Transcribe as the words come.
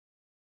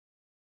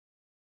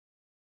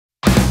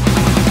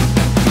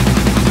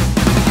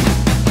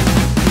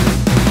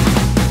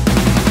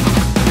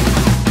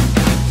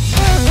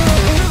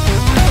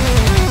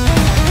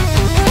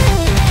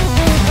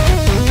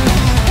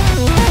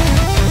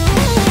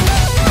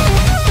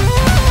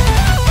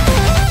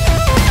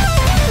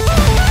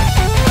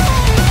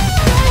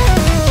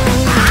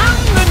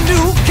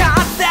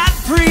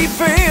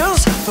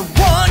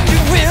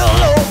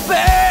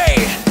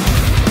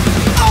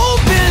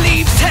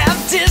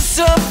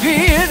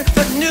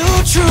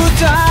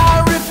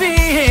I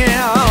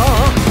reveal.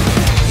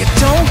 You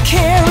don't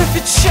care if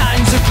it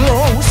shines or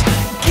glows,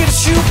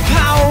 gives you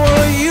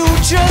power, you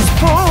just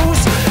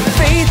pose.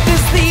 Faith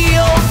is the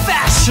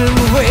old-fashioned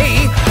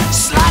way.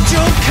 Slide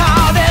your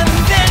card and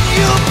then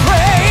you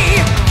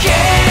pray.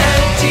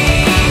 Can't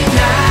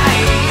deny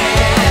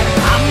it,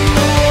 I'm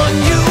the one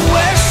you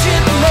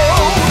worship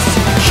most.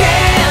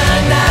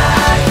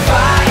 Cannot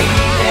fight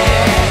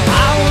it,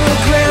 I will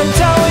grant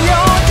all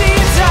your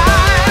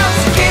desires.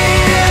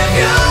 Give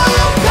you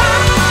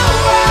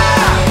power,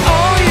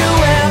 all you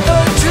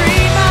ever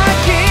dream I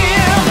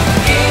give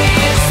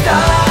is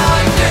the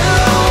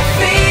new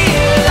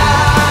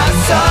philosophy.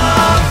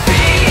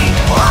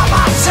 One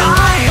more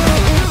time.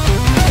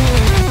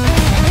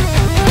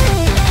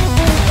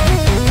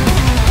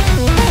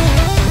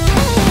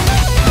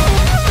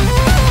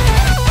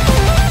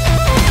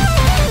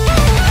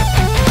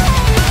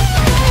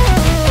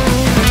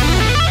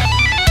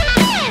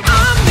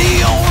 I'm the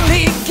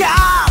only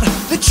God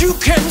that you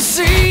can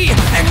see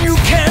and you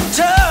can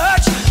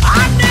touch.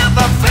 I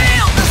never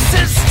fail, the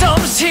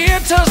system's here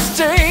to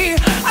stay.